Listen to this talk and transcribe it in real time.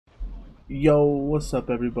Yo, what's up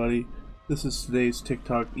everybody? This is today's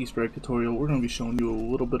TikTok Easter egg tutorial. We're going to be showing you a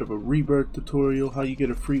little bit of a Rebirth tutorial, how you get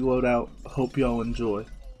a free loadout. Hope y'all enjoy.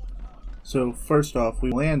 So first off,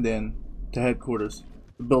 we land in to headquarters,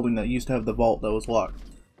 the building that used to have the vault that was locked.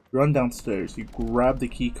 You run downstairs, you grab the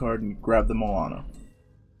key card and you grab the Moana.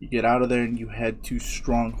 You get out of there and you head to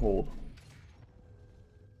Stronghold.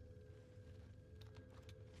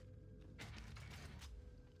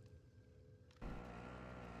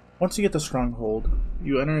 Once you get to Stronghold,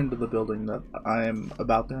 you enter into the building that I am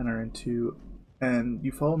about to enter into, and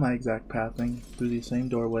you follow my exact pathing through the same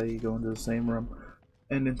doorway. You go into the same room,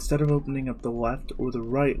 and instead of opening up the left or the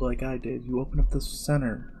right like I did, you open up the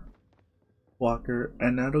center locker,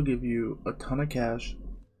 and that'll give you a ton of cash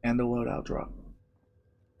and a loadout drop.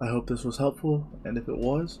 I hope this was helpful, and if it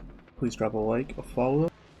was, please drop a like, a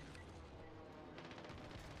follow,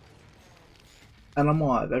 and I'm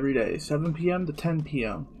live every day, 7 PM to 10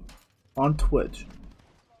 PM. on Twitch.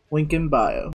 Link in bio.